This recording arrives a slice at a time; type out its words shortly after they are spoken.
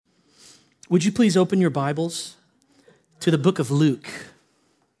Would you please open your Bibles to the book of Luke?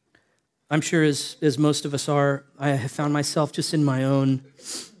 I'm sure as most of us are, I have found myself just in my own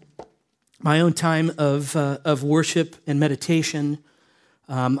time of worship and meditation.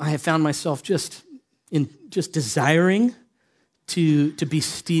 I have found myself just desiring to be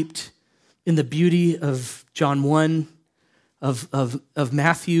steeped in the beauty of John 1, of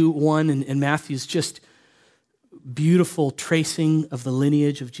Matthew 1, and Matthew's just beautiful tracing of the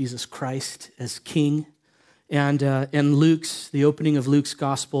lineage of Jesus Christ as King, and the opening of Luke's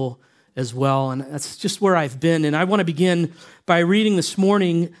gospel as well. And that's just where I've been. And I want to begin by reading this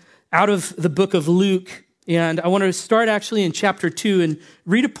morning out of the book of Luke. And I want to start actually in chapter 2 and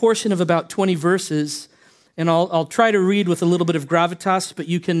read a portion of about 20 verses. And I'll try to read with a little bit of gravitas, but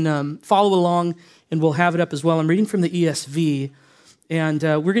you can follow along and we'll have it up as well. I'm reading from the ESV, and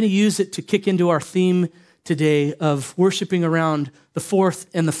we're going to use it to kick into our theme today of worshiping around the fourth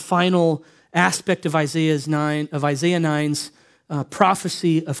and the final aspect of Isaiah 9's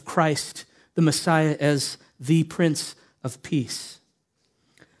prophecy of Christ, the Messiah, as the Prince of Peace.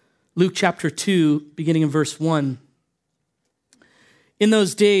 Luke chapter 2, beginning in verse 1. In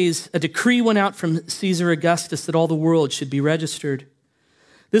those days, a decree went out from Caesar Augustus that all the world should be registered.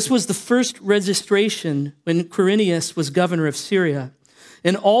 This was the first registration when Quirinius was governor of Syria,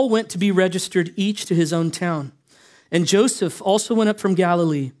 and all went to be registered, each to his own town. And Joseph also went up from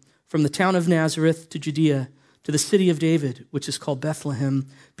Galilee, from the town of Nazareth to Judea, to the city of David, which is called Bethlehem,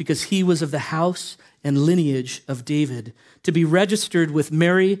 because he was of the house and lineage of David, to be registered with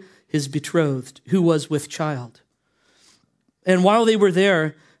Mary, his betrothed, who was with child. And while they were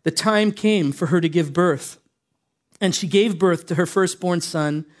there, the time came for her to give birth. And she gave birth to her firstborn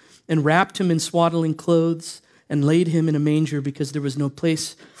son, and wrapped him in swaddling clothes, and laid him in a manger because there was no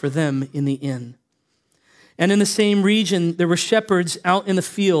place for them in the inn. And in the same region, there were shepherds out in the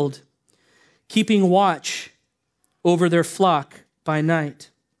field, keeping watch over their flock by night.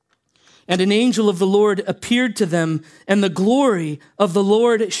 And an angel of the Lord appeared to them, and the glory of the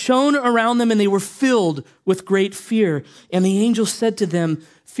Lord shone around them, and they were filled with great fear. And the angel said to them,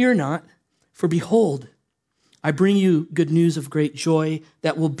 "Fear not, for behold, I bring you good news of great joy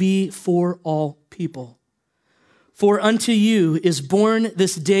that will be for all people. For unto you is born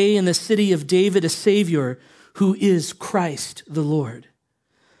this day in the city of David a Savior, who is Christ the Lord.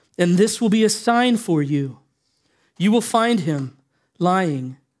 And this will be a sign for you. You will find him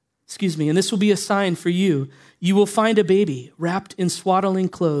and this will be a sign for you. You will find a baby wrapped in swaddling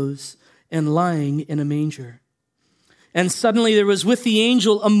clothes and lying in a manger." And suddenly there was with the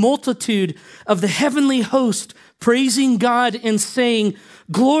angel a multitude of the heavenly host, praising God and saying,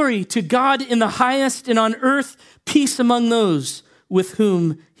 "Glory to God in the highest, and on earth peace among those with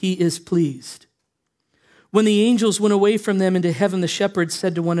whom he is pleased." When the angels went away from them into heaven, the shepherds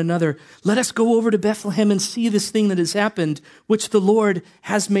said to one another, "Let us go over to Bethlehem and see this thing that has happened, which the Lord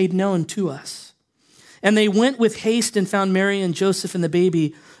has made known to us." And they went with haste and found Mary and Joseph and the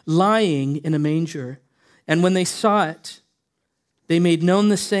baby lying in a manger. And when they saw it, they made known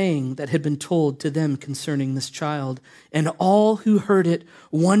the saying that had been told to them concerning this child. And all who heard it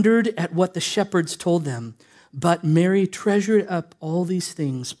wondered at what the shepherds told them. But Mary treasured up all these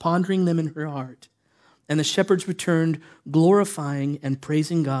things, pondering them in her heart. And the shepherds returned, glorifying and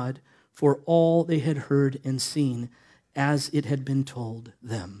praising God for all they had heard and seen, as it had been told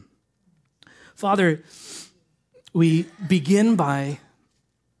them. Father, we begin by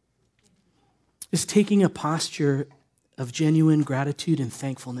just taking a posture of genuine gratitude and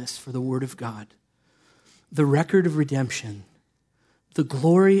thankfulness for the Word of God, the record of redemption, the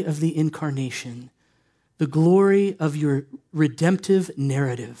glory of the incarnation, the glory of your redemptive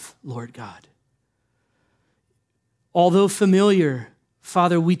narrative, Lord God. Although familiar,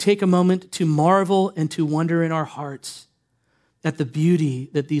 Father, we take a moment to marvel and to wonder in our hearts at the beauty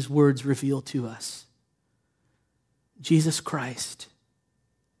that these words reveal to us. Jesus Christ,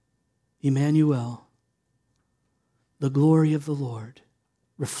 Emmanuel, the glory of the Lord,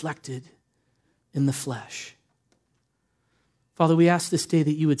 reflected in the flesh. Father, we ask this day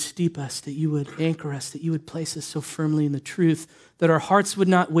that you would steep us, that you would anchor us, that you would place us so firmly in the truth, that our hearts would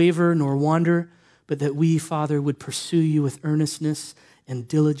not waver nor wander, but that we, Father, would pursue you with earnestness and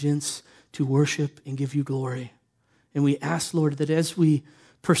diligence to worship and give you glory. And we ask, Lord, that as we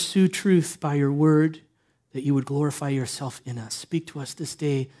pursue truth by your word, that you would glorify yourself in us. Speak to us this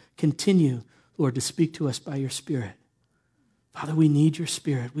day. Continue, Lord, to speak to us by your Spirit. Father, we need your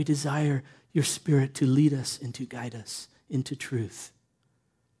Spirit. We desire your Spirit to lead us and to guide us into truth.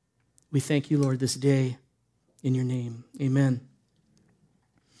 We thank you, Lord, this day in your name. Amen.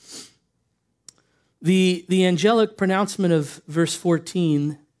 The angelic pronouncement of verse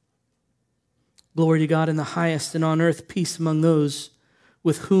 14 Glory to God in the highest, and on earth peace among those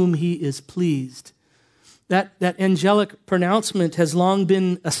with whom he is pleased. That angelic pronouncement has long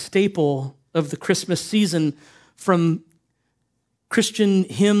been a staple of the Christmas season, from Christian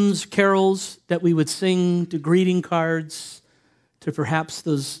hymns, carols that we would sing, to greeting cards, to perhaps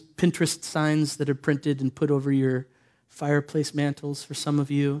those Pinterest signs that are printed and put over your fireplace mantles for some of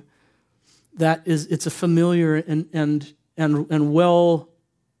you. It's a familiar and well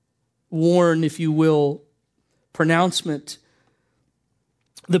worn, if you will, pronouncement.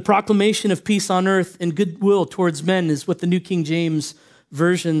 The proclamation of peace on earth and goodwill towards men is what the New King James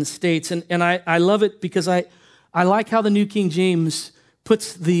Version states. And I love it because I like how the New King James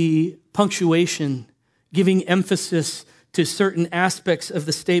puts the punctuation, giving emphasis to certain aspects of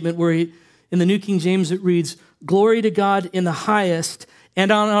the statement, where in the New King James it reads, "Glory to God in the highest,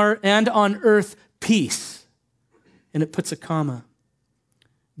 and on earth peace." And it puts a comma.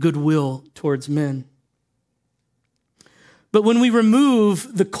 Goodwill towards men. But when we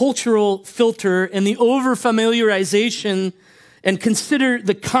remove the cultural filter and the over-familiarization and consider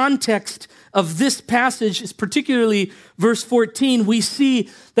the context of this passage, particularly verse 14, we see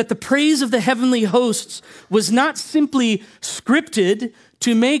that the praise of the heavenly hosts was not simply scripted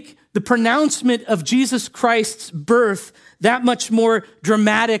to make the pronouncement of Jesus Christ's birth that much more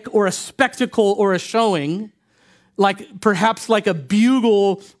dramatic or a spectacle or a showing, perhaps like a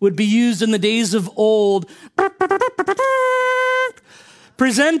bugle would be used in the days of old,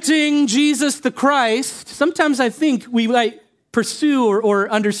 presenting Jesus the Christ. Sometimes I think we pursue or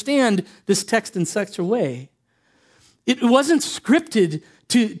understand this text in such a way. It wasn't scripted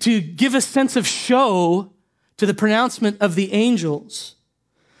to give a sense of show to the pronouncement of the angels.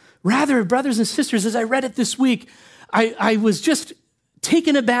 Rather, brothers and sisters, as I read it this week, I was just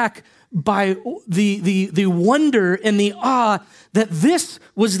taken aback by the wonder and the awe that this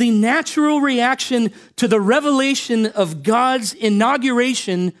was the natural reaction to the revelation of God's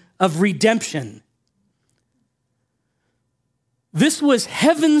inauguration of redemption. This was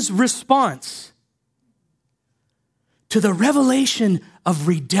heaven's response to the revelation of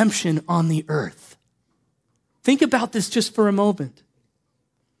redemption on the earth. Think about this just for a moment.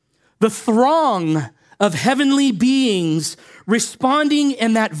 The throng of heavenly beings responding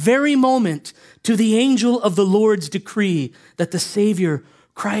in that very moment to the angel of the Lord's decree that the Savior,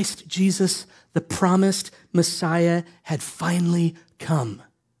 Christ Jesus, the promised Messiah, had finally come.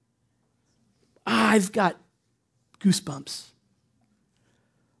 I've got goosebumps.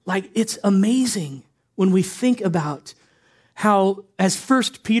 It's amazing when we think about how, as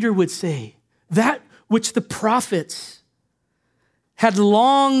 1 Peter would say, that which the prophets had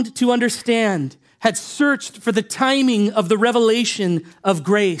longed to understand, had searched for the timing of the revelation of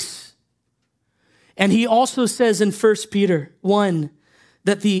grace. And he also says in 1 Peter 1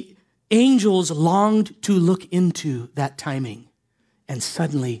 that the angels longed to look into that timing. And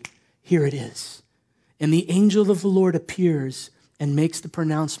suddenly, here it is. And the angel of the Lord appears and makes the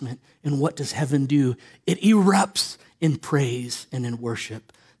pronouncement. And what does heaven do? It erupts in praise and in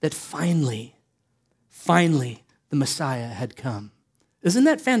worship that finally, the Messiah had come. Isn't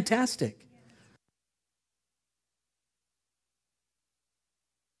that fantastic?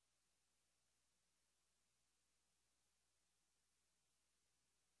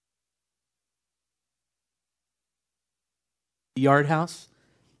 Yard house.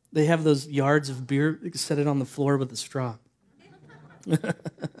 They have those yards of beer. You can set it on the floor with a straw.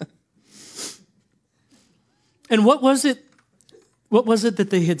 And what was it that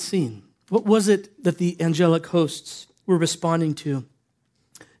they had seen? What was it that the angelic hosts were responding to?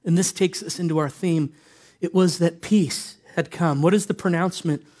 And this takes us into our theme. It was that peace had come. What is the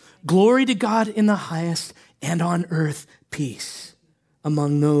pronouncement? Glory to God in the highest, and on earth peace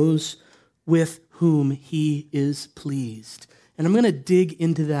among those with whom he is pleased. And I'm going to dig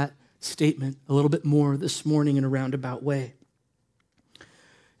into that statement a little bit more this morning in a roundabout way.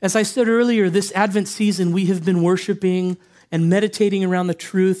 As I said earlier, this Advent season, we have been worshiping and meditating around the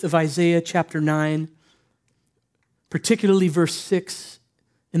truth of Isaiah chapter 9, particularly verse 6,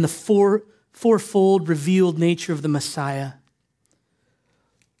 in the fourfold revealed nature of the Messiah,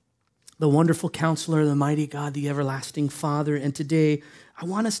 the wonderful counselor, the mighty God, the everlasting Father. And today, I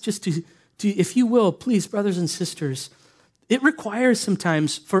want us just to, if you will, please, brothers and sisters, it requires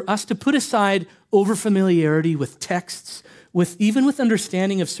sometimes for us to put aside overfamiliarity with texts, even with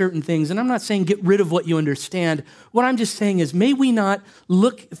understanding of certain things. And I'm not saying get rid of what you understand. What I'm just saying is, may we not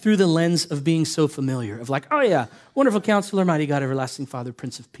look through the lens of being so familiar, of oh yeah, wonderful counselor, mighty God, everlasting Father,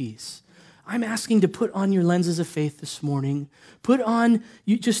 Prince of Peace. I'm asking to put on your lenses of faith this morning. Put on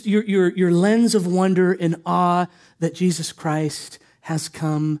your lens of wonder and awe that Jesus Christ has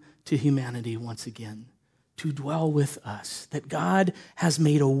come to humanity once again to dwell with us, that God has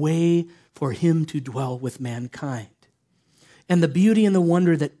made a way for him to dwell with mankind. And the beauty and the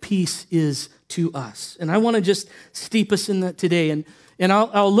wonder that peace is to us. And I want to just steep us in that today. And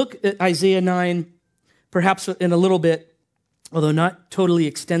I'll look at Isaiah 9, perhaps in a little bit, although not totally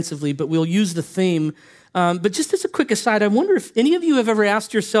extensively, but we'll use the theme. But just as a quick aside, I wonder if any of you have ever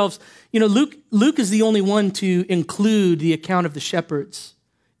asked yourselves, Luke is the only one to include the account of the shepherds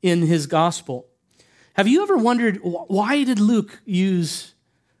in his gospel. Have you ever wondered, why did Luke use,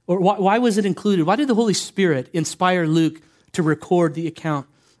 or why was it included? Why did the Holy Spirit inspire Luke to record the account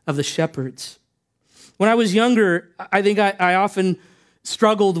of the shepherds? When I was younger, I think I often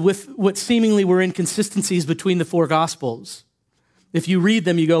struggled with what seemingly were inconsistencies between the four gospels. If you read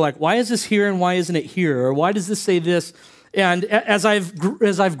them, you go like, why is this here and why isn't it here? Or why does this say this? And as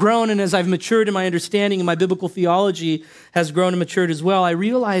I've grown and as I've matured in my understanding and my biblical theology has grown and matured as well, I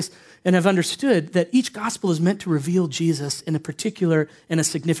realize and have understood that each gospel is meant to reveal Jesus in a particular and a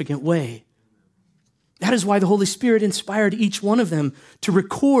significant way. That is why the Holy Spirit inspired each one of them to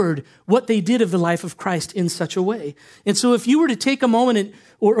record what they did of the life of Christ in such a way. And so if you were to take a moment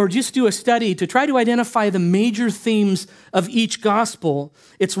or just do a study to try to identify the major themes of each gospel,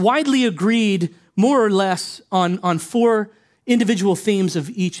 it's widely agreed more or less on four individual themes of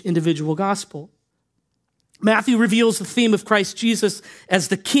each individual gospel. Matthew reveals the theme of Christ Jesus as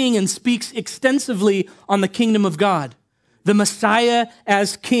the King and speaks extensively on the kingdom of God. The Messiah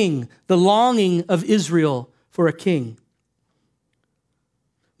as king, the longing of Israel for a king.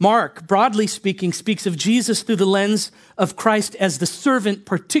 Mark, broadly speaking, speaks of Jesus through the lens of Christ as the servant,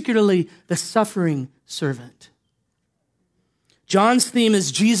 particularly the suffering servant. John's theme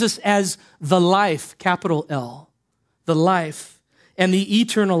is Jesus as the life, capital L, the life, and the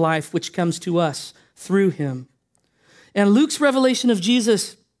eternal life which comes to us through him. And Luke's revelation of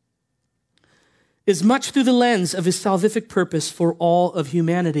Jesus is much through the lens of his salvific purpose for all of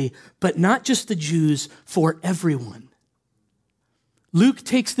humanity, but not just the Jews, for everyone. Luke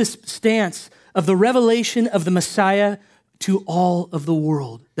takes this stance of the revelation of the Messiah to all of the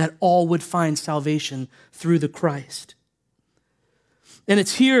world, that all would find salvation through the Christ. And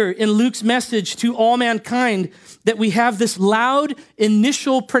it's here in Luke's message to all mankind that we have this loud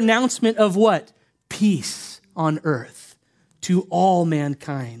initial pronouncement of what? Peace on earth to all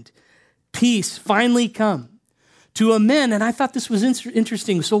mankind. Peace finally come to a men, and I thought this was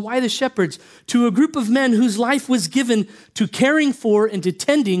interesting. So why the shepherds? To a group of men whose life was given to caring for and to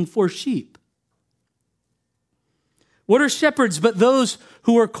tending for sheep. What are shepherds but those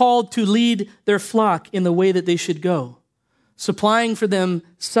who are called to lead their flock in the way that they should go? Supplying for them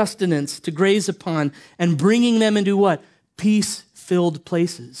sustenance to graze upon and bringing them into what? Peace-filled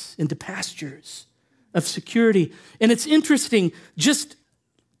places, into pastures of security. And it's interesting, just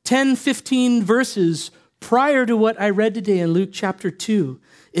 10, 15 verses prior to what I read today in Luke chapter 2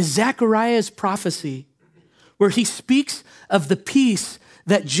 is Zechariah's prophecy, where he speaks of the peace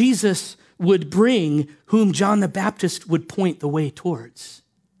that Jesus would bring, whom John the Baptist would point the way towards.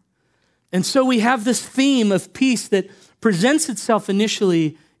 And so we have this theme of peace that presents itself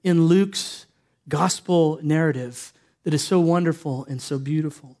initially in Luke's gospel narrative that is so wonderful and so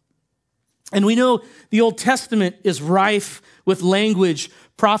beautiful. And we know the Old Testament is rife with language,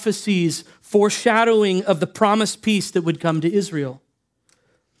 prophecies, foreshadowing of the promised peace that would come to Israel.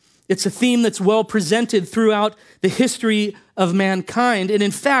 It's a theme that's well presented throughout the history of mankind. And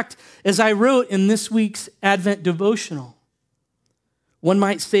in fact, as I wrote in this week's Advent devotional, one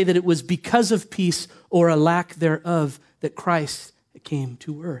might say that it was because of peace or a lack thereof that Christ came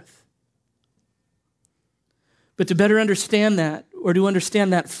to earth. But to better understand that, or to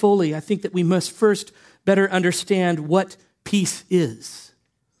understand that fully, I think that we must first better understand what peace is.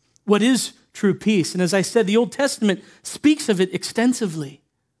 What is true peace? And as I said, the Old Testament speaks of it extensively.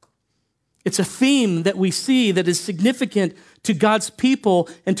 It's a theme that we see that is significant to God's people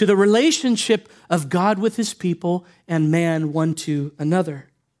and to the relationship of God with his people and man one to another.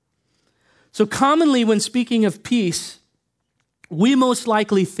 So commonly when speaking of peace, we most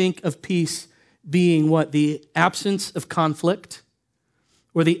likely think of peace being what? The absence of conflict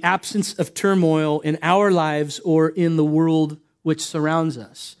or the absence of turmoil in our lives or in the world which surrounds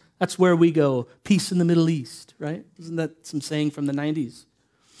us. That's where we go. Peace in the Middle East, right? Isn't that some saying from the 90s?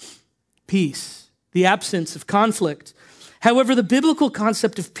 Peace, the absence of conflict. However, the biblical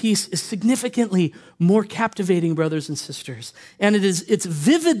concept of peace is significantly more captivating, brothers and sisters. And it's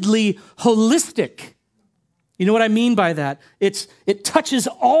vividly holistic. You know what I mean by that? It touches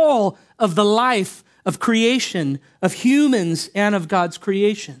all of the life of creation, of humans, and of God's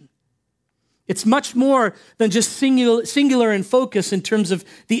creation. It's much more than just singular in focus in terms of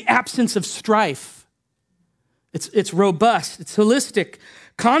the absence of strife. It's robust, it's holistic.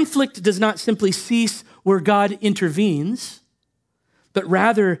 Conflict does not simply cease where God intervenes, but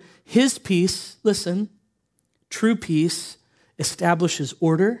rather his peace, listen, true peace establishes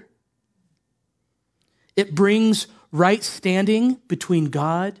order. It brings right standing between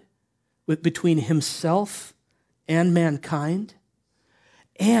God, between himself and mankind,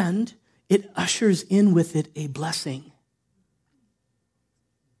 and it ushers in with it a blessing.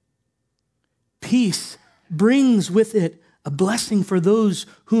 Peace brings with it a blessing for those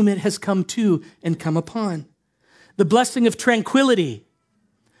whom it has come to and come upon. The blessing of tranquility,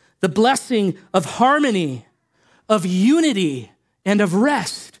 the blessing of harmony, of unity, and of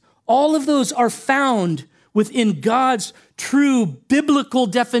rest. All of those are found within God's true biblical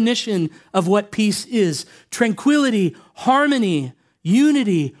definition of what peace is. Tranquility, harmony,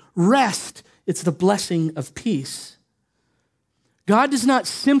 unity, rest. It's the blessing of peace. God does not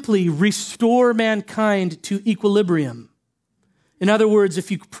simply restore mankind to equilibrium. In other words,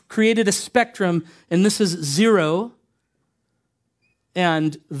 if you created a spectrum and this is 0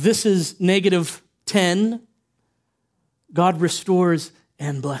 and this is -10, God restores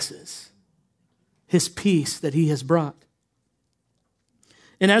and blesses his peace that he has brought.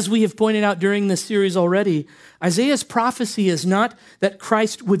 And as we have pointed out during this series already, Isaiah's prophecy is not that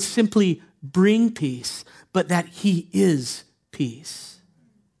Christ would simply bring peace, but that he is peace.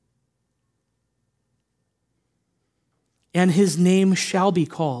 And his name shall be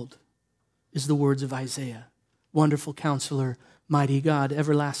called, is the words of Isaiah. Wonderful Counselor, Mighty God,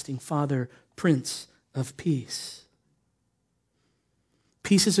 Everlasting Father, Prince of Peace.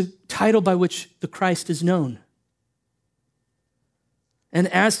 Peace is a title by which the Christ is known. And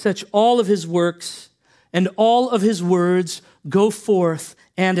as such, all of his works and all of his words go forth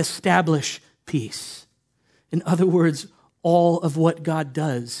and establish peace. In other words, all of what God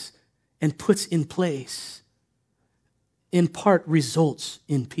does and puts in place, in part, results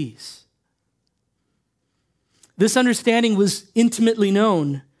in peace. This understanding was intimately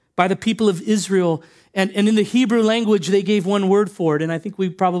known by the people of Israel, and in the Hebrew language, they gave one word for it, and I think we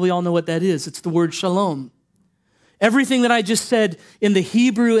probably all know what that is. It's the word shalom. Everything that I just said in the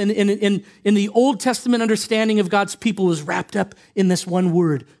Hebrew and in the Old Testament understanding of God's people was wrapped up in this one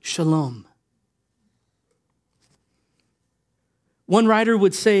word, shalom. One writer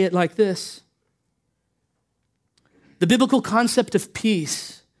would say it like this: the biblical concept of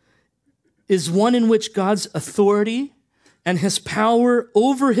peace is one in which God's authority and his power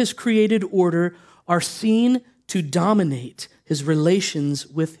over his created order are seen to dominate his relations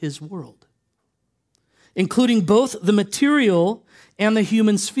with his world, including both the material and the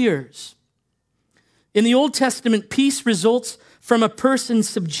human spheres. In the Old Testament, peace results from a person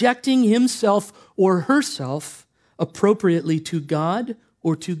subjecting himself or herself appropriately to God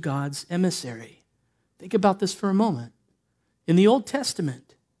or to God's emissary. Think about this for a moment. In the Old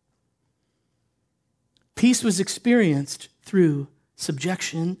Testament, peace was experienced through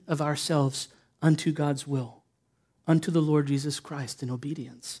subjection of ourselves unto God's will, unto the Lord Jesus Christ in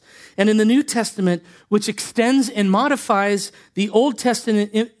obedience. And in the New Testament, which extends and modifies the Old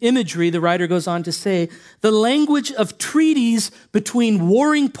Testament imagery, the writer goes on to say, the language of treaties between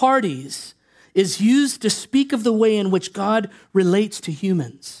warring parties is used to speak of the way in which God relates to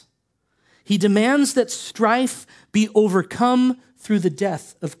humans. He demands that strife be overcome through the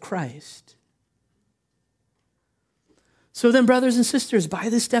death of Christ. So then, brothers and sisters, by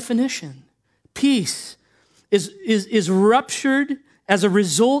this definition, peace is ruptured as a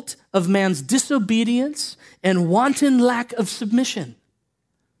result of man's disobedience and wanton lack of submission.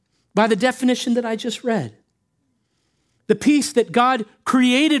 By the definition that I just read, the peace that God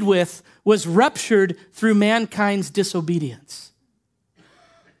created with was ruptured through mankind's disobedience.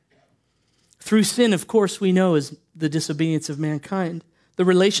 Through sin, of course, we know is the disobedience of mankind. The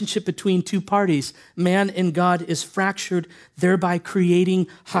relationship between two parties, man and God, is fractured, thereby creating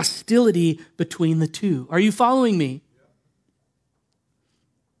hostility between the two. Are you following me?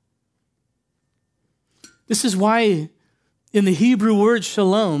 This is why in the Hebrew word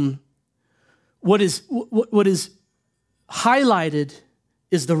shalom, what is highlighted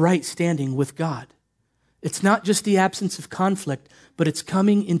is the right standing with God. It's not just the absence of conflict, but it's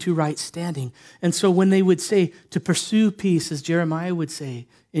coming into right standing. And so when they would say to pursue peace, as Jeremiah would say,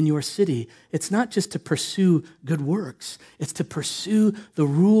 in your city, it's not just to pursue good works. It's to pursue the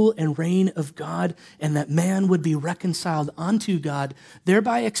rule and reign of God, and that man would be reconciled unto God,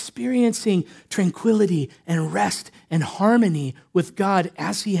 thereby experiencing tranquility and rest and harmony with God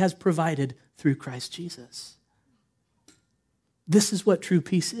as he has provided through Christ Jesus. This is what true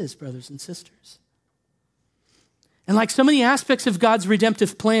peace is, brothers and sisters. And like so many aspects of God's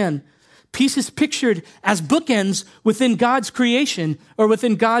redemptive plan, peace is pictured as bookends within God's creation or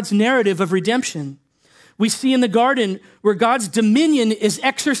within God's narrative of redemption. We see in the garden where God's dominion is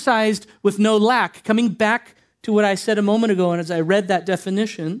exercised with no lack. Coming back to what I said a moment ago, and as I read that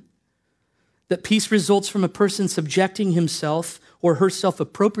definition, that peace results from a person subjecting himself or herself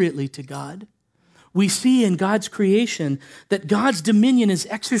appropriately to God. We see in God's creation that God's dominion is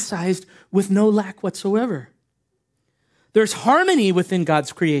exercised with no lack whatsoever. There's harmony within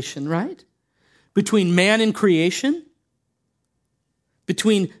God's creation, right? Between man and creation,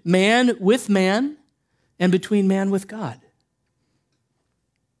 between man with man, and between man with God.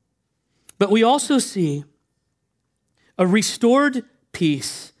 But we also see a restored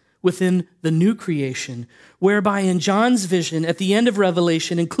peace within the new creation, whereby in John's vision at the end of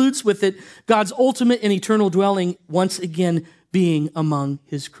Revelation includes with it God's ultimate and eternal dwelling once again being among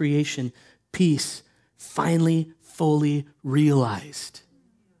his creation. Peace finally fully realized.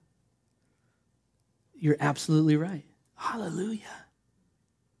 You're absolutely right. Hallelujah.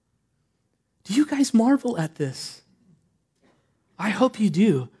 Do you guys marvel at this? I hope you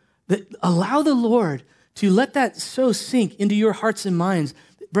do. That allow the Lord to let that so sink into your hearts and minds.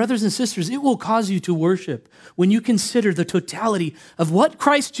 Brothers and sisters, it will cause you to worship when you consider the totality of what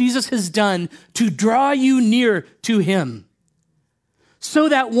Christ Jesus has done to draw you near to him. So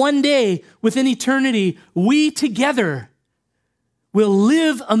that one day, within eternity, we together will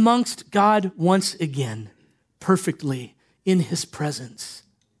live amongst God once again, perfectly in his presence.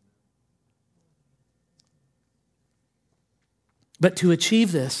 But to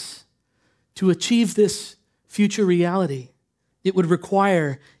achieve this future reality, it would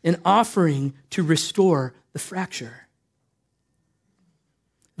require an offering to restore the fracture.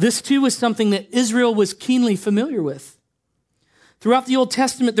 This too was something that Israel was keenly familiar with. Throughout the Old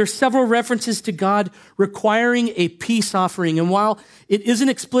Testament, there's several references to God requiring a peace offering. And while it isn't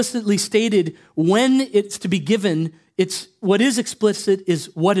explicitly stated when it's to be given, what is explicit is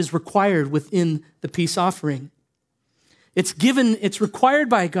what is required within the peace offering. It's required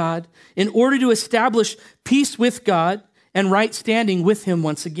by God in order to establish peace with God and right standing with him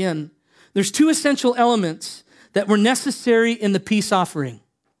once again. There's two essential elements that were necessary in the peace offering.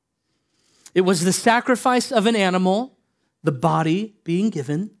 It was the sacrifice of an animal, the body being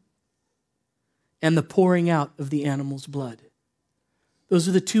given, and the pouring out of the animal's blood. Those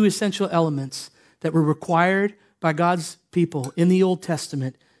are the two essential elements that were required by God's people in the Old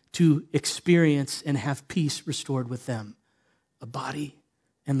Testament to experience and have peace restored with them. A body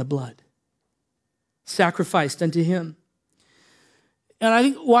and the blood sacrificed unto him. And I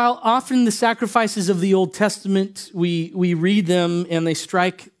think while often the sacrifices of the Old Testament, we read them and they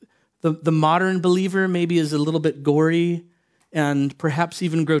strike the modern believer maybe as a little bit gory and perhaps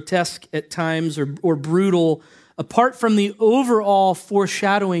even grotesque at times or brutal, apart from the overall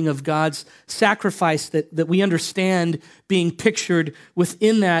foreshadowing of God's sacrifice that we understand being pictured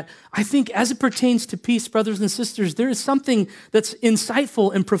within that, I think as it pertains to peace, brothers and sisters, there is something that's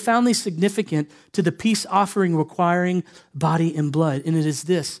insightful and profoundly significant to the peace offering requiring body and blood. And it is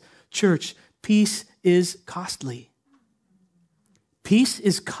this, church, peace is costly. Peace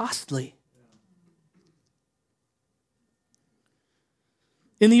is costly.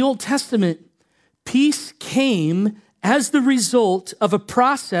 In the Old Testament, peace came as the result of a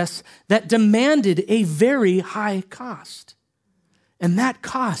process that demanded a very high cost. And that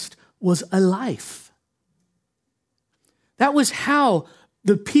cost was a life. That was how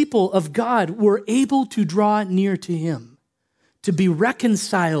the people of God were able to draw near to him, to be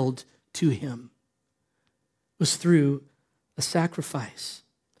reconciled to him. It was through a sacrifice.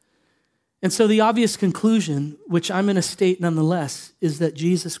 And so the obvious conclusion, which I'm going to state nonetheless, is that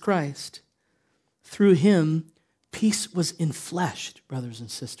Jesus Christ, through him, peace was enfleshed, brothers and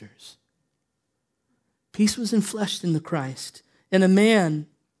sisters. Peace was enfleshed in the Christ. And a man,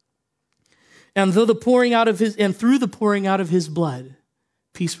 and through the pouring out of his blood,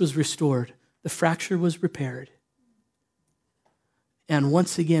 peace was restored. The fracture was repaired. And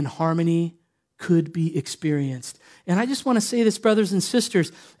once again, harmony could be experienced. And I just want to say this, brothers and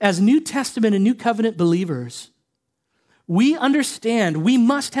sisters, as New Testament and New Covenant believers, we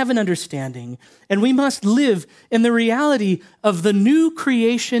must have an understanding, and we must live in the reality of the new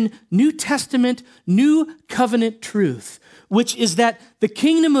creation, New Testament, New Covenant truth, which is that the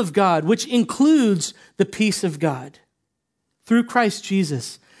kingdom of God, which includes the peace of God, through Christ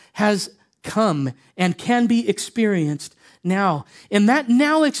Jesus, has come and can be experienced now. And that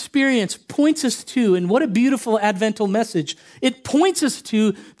now experience points us to, and what a beautiful Advental message, it points us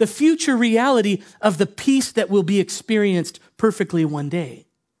to the future reality of the peace that will be experienced perfectly one day.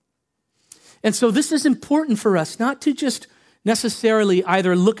 And so this is important for us, not to just necessarily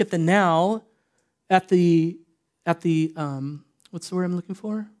either look at the now, at the what's the word I'm looking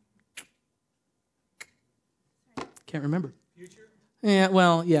for? Can't remember. Future? Yeah,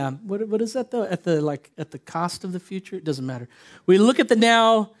 well, yeah. What is that though? At the cost of the future? It doesn't matter. We look at the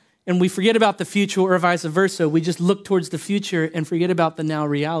now and we forget about the future, or vice versa. We just look towards the future and forget about the now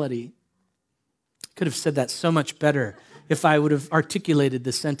reality. Could have said that so much better if I would have articulated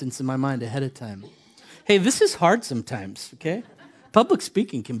the sentence in my mind ahead of time. Hey, this is hard sometimes, okay? Public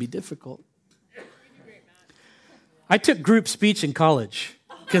speaking can be difficult. I took group speech in college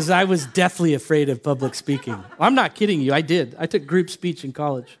because I was deathly afraid of public speaking. I'm not kidding you, I did. I took group speech in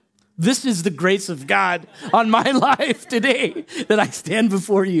college. This is the grace of God on my life today that I stand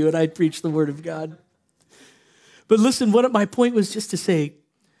before you and I preach the word of God. But listen, my point was just to say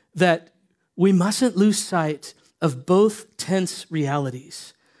that we mustn't lose sight of both tense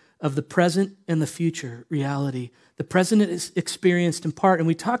realities, of the present and the future reality. The present is experienced in part, and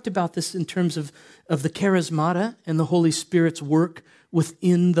we talked about this in terms of the charismata and the Holy Spirit's work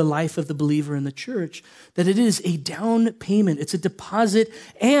within the life of the believer in the church, that it is a down payment, it's a deposit,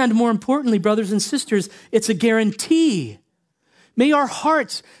 and more importantly, brothers and sisters, it's a guarantee. May our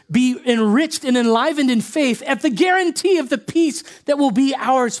hearts be enriched and enlivened in faith at the guarantee of the peace that will be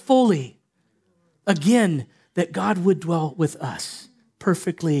ours fully. Again, that God would dwell with us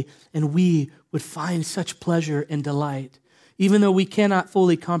perfectly, and we would find such pleasure and delight, even though we cannot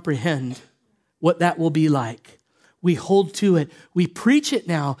fully comprehend what that will be like. We hold to it. We preach it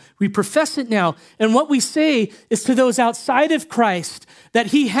now. We profess it now. And what we say is to those outside of Christ that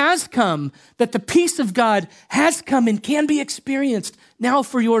he has come, that the peace of God has come and can be experienced now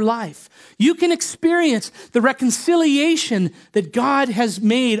for your life. You can experience the reconciliation that God has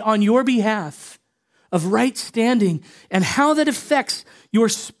made on your behalf of right standing, and how that affects your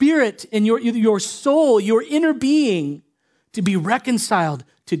spirit and your soul, your inner being, to be reconciled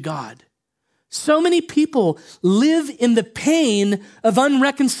to God. So many people live in the pain of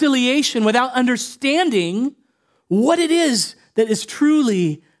unreconciliation without understanding what it is that is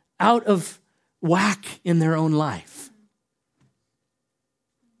truly out of whack in their own life.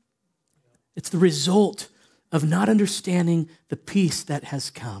 It's the result of not understanding the peace that has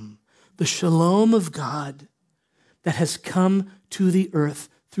come. The shalom of God that has come to the earth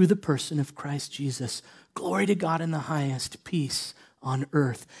through the person of Christ Jesus. Glory to God in the highest, peace on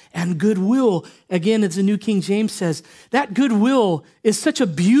earth. And goodwill, again, as the New King James says, that goodwill is such a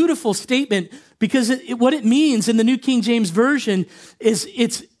beautiful statement because what it means in the New King James Version is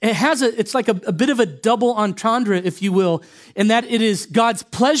it's like a bit of a double entendre, if you will, in that it is God's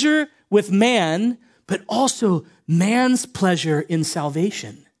pleasure with man, but also man's pleasure in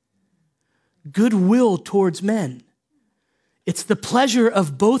salvation. Goodwill towards men. It's the pleasure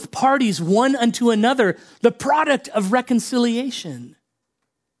of both parties, one unto another, the product of reconciliation.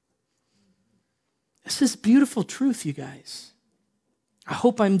 This is beautiful truth, you guys. I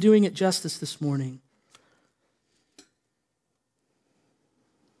hope I'm doing it justice this morning.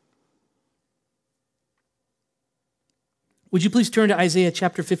 Would you please turn to Isaiah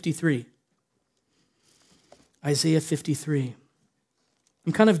chapter 53? Isaiah 53.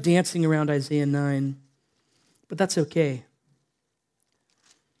 I'm kind of dancing around Isaiah 9, but that's okay.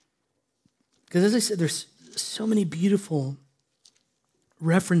 Because as I said, there's so many beautiful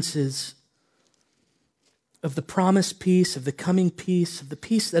references of the promised peace, of the coming peace, of the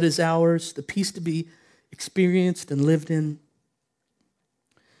peace that is ours, the peace to be experienced and lived in.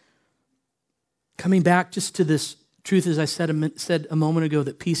 Coming back just to this truth, as I said a moment ago,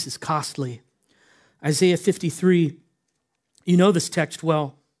 that peace is costly. Isaiah 53, you know this text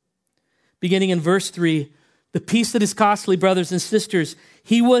well. Beginning in verse 3, the peace that is costly, brothers and sisters,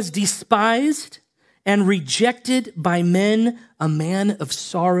 he was despised and rejected by men, a man of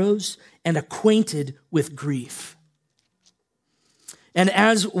sorrows and acquainted with grief. And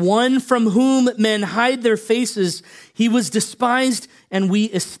as one from whom men hide their faces, he was despised and we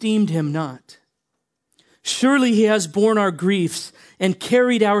esteemed him not. Surely he has borne our griefs and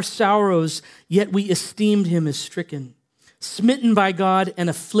carried our sorrows, yet we esteemed him as stricken, smitten by God and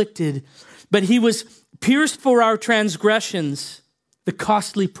afflicted. But he was pierced for our transgressions, the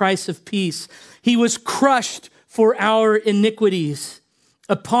costly price of peace. He was crushed for our iniquities.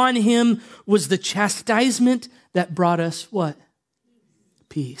 Upon him was the chastisement that brought us what?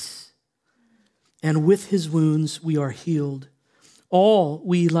 Peace. And with his wounds we are healed. All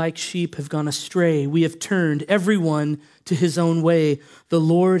we like sheep have gone astray. We have turned everyone to his own way. The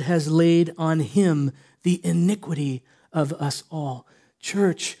Lord has laid on him the iniquity of us all.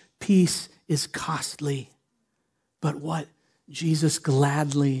 Church, peace is costly. But what? Jesus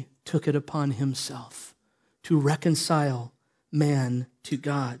gladly took it upon himself to reconcile man to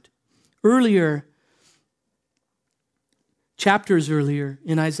God. Chapters earlier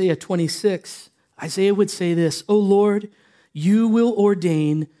in Isaiah 26, Isaiah would say this, "O Lord, you will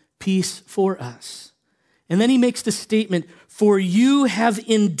ordain peace for us." And then he makes the statement, "For you have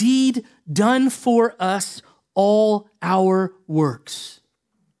indeed done for us all our works."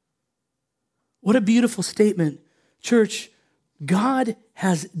 What a beautiful statement. Church, God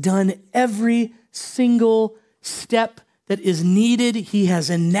has done every single step that is needed. He has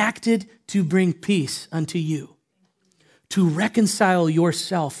enacted to bring peace unto you, to reconcile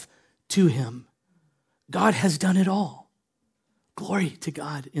yourself to him. God has done it all. Glory to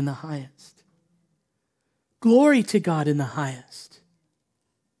God in the highest. Glory to God in the highest.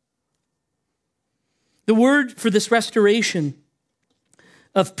 The word for this restoration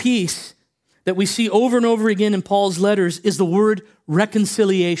of peace that we see over and over again in Paul's letters is the word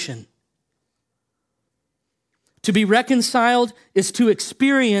reconciliation. To be reconciled is to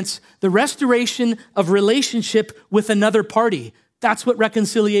experience the restoration of relationship with another party. That's what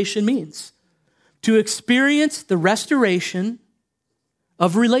reconciliation means. To experience the restoration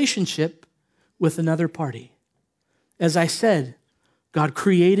of relationship with another party. As I said, God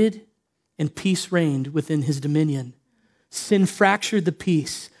created and peace reigned within his dominion. Sin fractured the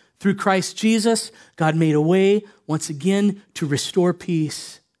peace. Through Christ Jesus, God made a way once again to restore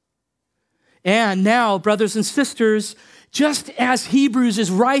peace. And now, brothers and sisters, just as Hebrews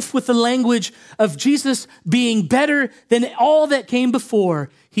is rife with the language of Jesus being better than all that came before,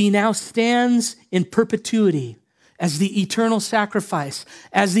 he now stands in perpetuity as the eternal sacrifice,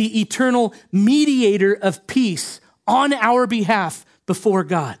 as the eternal mediator of peace on our behalf before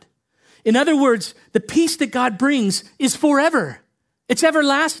God. In other words, the peace that God brings is forever. It's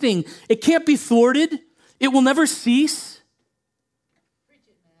everlasting. It can't be thwarted. It will never cease.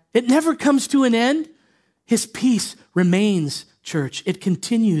 It never comes to an end. His peace remains, church. It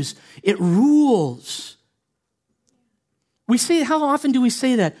continues. It rules. We say, how often do we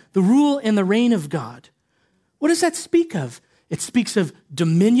say that? The rule and the reign of God. What does that speak of? It speaks of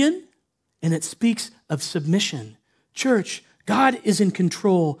dominion and it speaks of submission. Church, God is in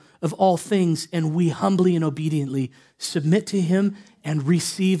control of all things, and we humbly and obediently submit to him and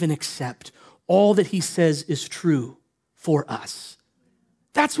receive and accept all that he says is true for us.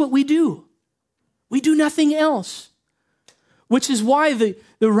 That's what we do. We do nothing else, which is why the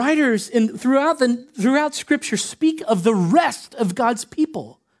writers throughout Scripture speak of the rest of God's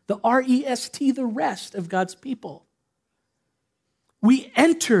people, the R-E-S-T, the rest of God's people. We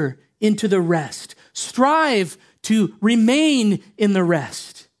enter into the rest, strive to remain in the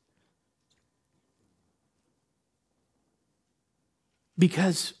rest.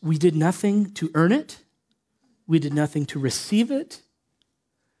 Because we did nothing to earn it. We did nothing to receive it.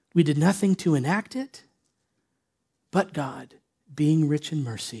 We did nothing to enact it. But God, being rich in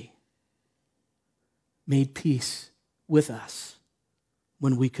mercy, made peace with us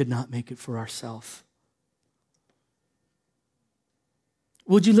when we could not make it for ourselves.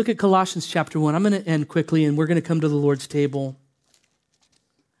 Would you look at Colossians chapter 1? I'm going to end quickly, and we're going to come to the Lord's table.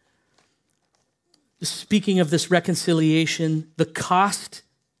 Speaking of this reconciliation, the cost,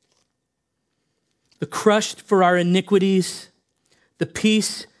 the crushed for our iniquities, the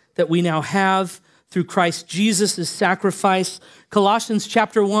peace that we now have through Christ Jesus' sacrifice. Colossians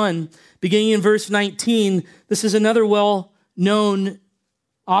chapter 1, beginning in verse 19, this is another well-known,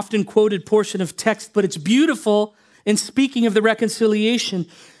 often quoted portion of text, but it's beautiful in speaking of the reconciliation.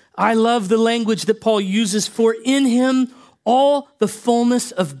 I love the language that Paul uses, for in him all the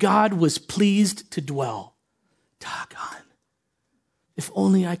fullness of God was pleased to dwell. Doggone. If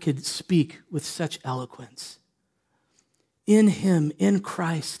only I could speak with such eloquence. In him, in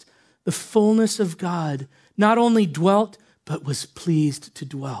Christ, the fullness of God not only dwelt, but was pleased to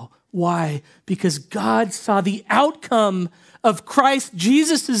dwell. Why? Because God saw the outcome of Christ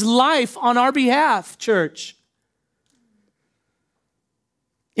Jesus' life on our behalf, church.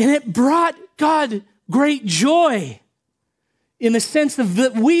 And it brought God great joy in the sense of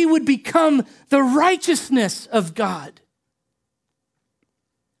that we would become the righteousness of God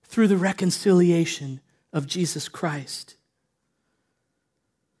through the reconciliation of Jesus Christ.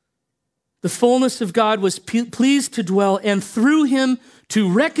 The fullness of God was pleased to dwell, and through him to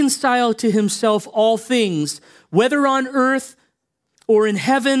reconcile to himself all things, whether on earth or in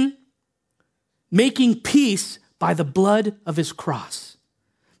heaven, making peace by the blood of his cross.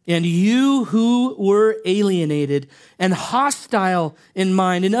 And you who were alienated and hostile in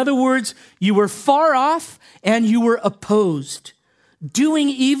mind, in other words, you were far off and you were opposed, doing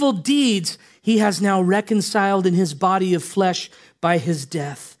evil deeds, he has now reconciled in his body of flesh by his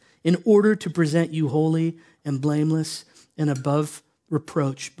death, in order to present you holy and blameless and above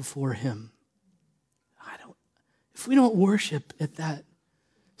reproach before him. If we don't worship at that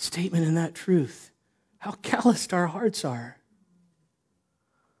statement and that truth, how calloused our hearts are.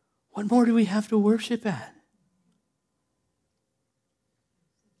 What more do we have to worship at?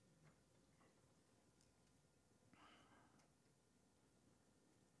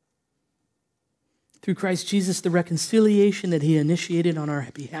 Through Christ Jesus, the reconciliation that he initiated on our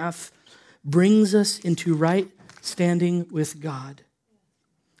behalf brings us into right standing with God,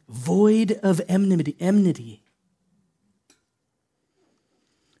 void of enmity.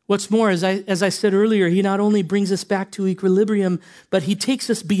 What's more, as I said earlier, he not only brings us back to equilibrium, but he takes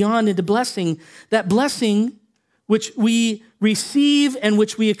us beyond into blessing. That blessing which we receive and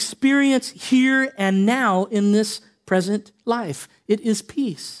which we experience here and now in this present life. It is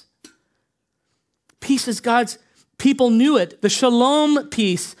peace. Peace as God's people knew it, the shalom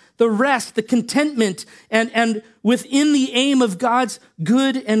peace, the rest, the contentment, and within the aim of God's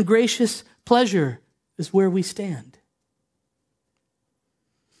good and gracious pleasure is where we stand.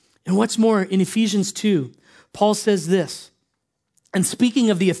 And what's more, in Ephesians 2, Paul says this, and speaking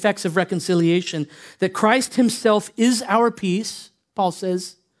of the effects of reconciliation, that Christ himself is our peace, Paul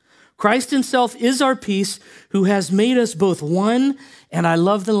says, Christ himself is our peace, who has made us both one, and I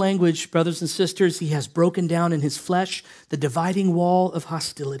love the language, brothers and sisters, he has broken down in his flesh the dividing wall of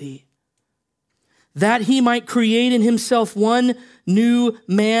hostility, that he might create in himself one new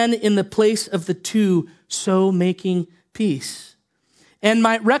man in the place of the two, so making peace, and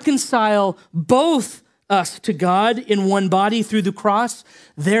might reconcile both us to God in one body through the cross,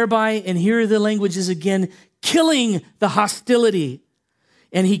 thereby, and here are the languages again, killing the hostility.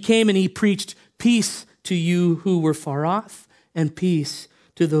 And he came and he preached peace to you who were far off and peace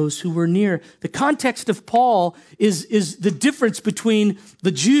to those who were near. The context of Paul is the difference between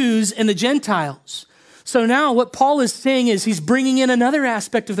the Jews and the Gentiles. So now what Paul is saying is he's bringing in another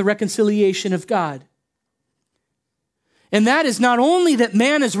aspect of the reconciliation of God. And that is not only that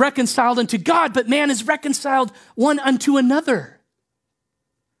man is reconciled unto God, but man is reconciled one unto another.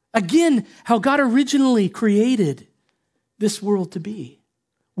 Again, how God originally created this world to be.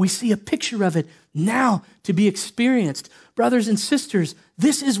 We see a picture of it now to be experienced. Brothers and sisters,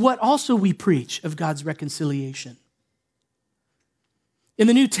 this is what also we preach of God's reconciliation. In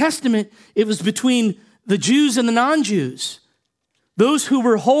the New Testament, it was between the Jews and the non-Jews. Those who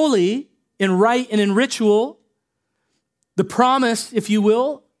were holy in rite and in ritual, the promise, if you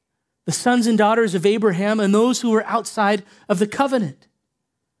will, the sons and daughters of Abraham, and those who were outside of the covenant,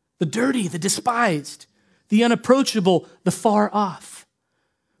 the dirty, the despised, the unapproachable, the far off.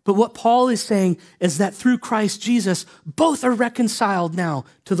 But what Paul is saying is that through Christ Jesus, both are reconciled now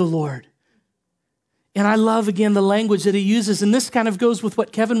to the Lord. And I love, again, the language that he uses, and this kind of goes with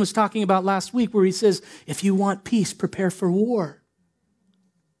what Kevin was talking about last week, where he says, if you want peace, prepare for war.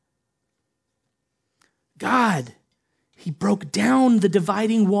 God, he broke down the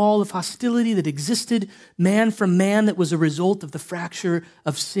dividing wall of hostility that existed man from man that was a result of the fracture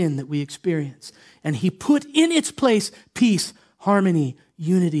of sin that we experience. And he put in its place peace, harmony,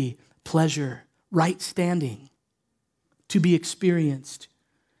 unity, pleasure, right standing to be experienced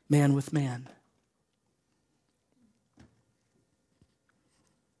man with man.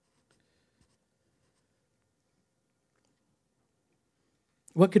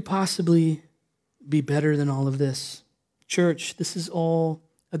 What could possibly be better than all of this? Church, this is all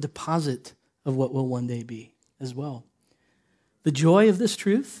a deposit of what will one day be as well. The joy of this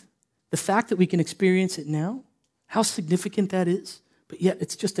truth, the fact that we can experience it now, how significant that is, but yet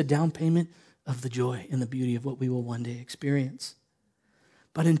it's just a down payment of the joy and the beauty of what we will one day experience.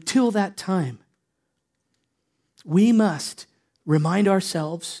 But until that time, we must remind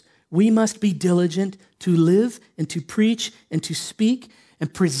ourselves, we must be diligent to live and to preach and to speak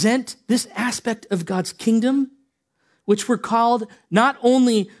and present this aspect of God's kingdom, which we're called not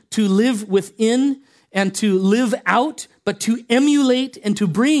only to live within and to live out, but to emulate and to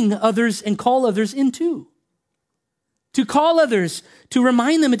bring others and call others into. To call others, to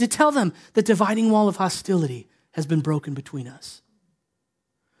remind them and to tell them the dividing wall of hostility has been broken between us.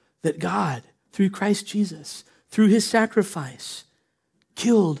 That God, through Christ Jesus, through his sacrifice,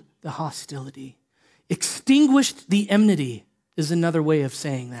 killed the hostility, extinguished the enmity, is another way of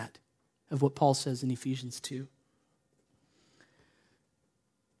saying that, of what Paul says in Ephesians 2.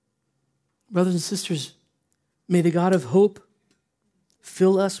 Brothers and sisters, May the God of hope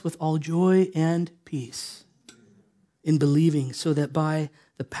fill us with all joy and peace in believing, so that by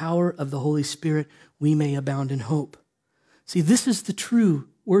the power of the Holy Spirit we may abound in hope. See, this is the true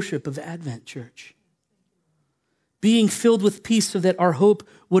worship of Advent, church. Being filled with peace so that our hope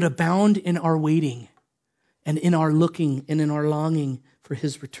would abound in our waiting and in our looking and in our longing for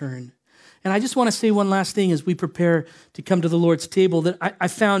his return. And I just want to say one last thing as we prepare to come to the Lord's table that I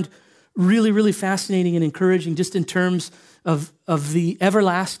found really, really fascinating and encouraging, just in terms of the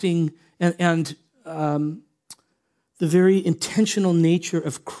everlasting and the very intentional nature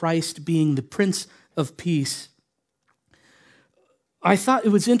of Christ being the Prince of Peace. I thought it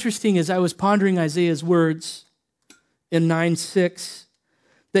was interesting as I was pondering Isaiah's words in 9:6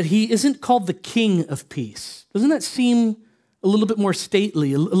 that he isn't called the King of Peace. Doesn't that seem a little bit more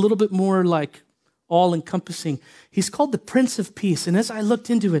stately, a little bit more like all-encompassing? He's called the Prince of Peace. And as I looked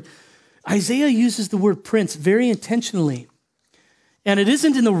into it, Isaiah uses the word prince very intentionally. And it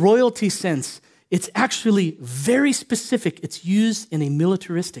isn't in the royalty sense. It's actually very specific. It's used in a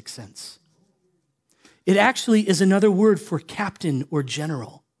militaristic sense. It actually is another word for captain or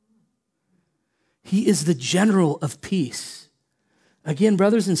general. He is the general of peace. Again,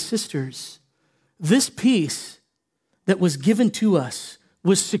 brothers and sisters, this peace that was given to us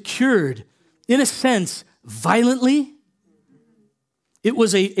was secured, in a sense, violently. It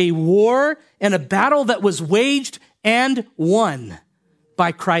was a war and a battle that was waged and won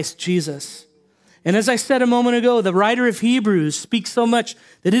by Christ Jesus. And as I said a moment ago, the writer of Hebrews speaks so much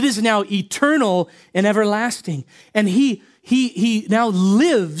that it is now eternal and everlasting. And he now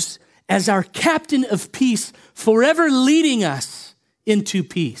lives as our captain of peace, forever leading us into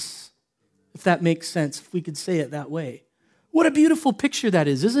peace. If that makes sense, if we could say it that way. What a beautiful picture that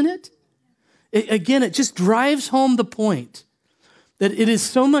is, isn't it? Again, it just drives home the point that it is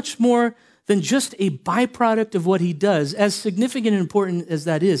so much more than just a byproduct of what he does, as significant and important as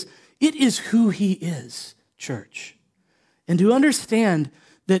that is. It is who he is, church. And to understand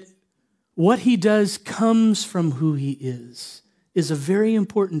that what he does comes from who he is a very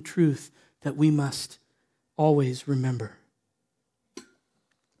important truth that we must always remember.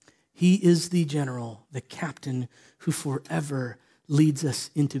 He is the general, the captain who forever leads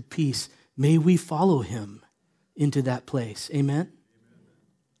us into peace. May we follow him into that place. Amen?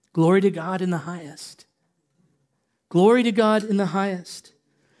 Glory to God in the highest. Glory to God in the highest.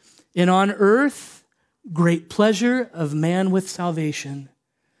 And on earth, great pleasure of man with salvation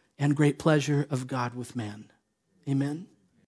and great pleasure of God with man. Amen.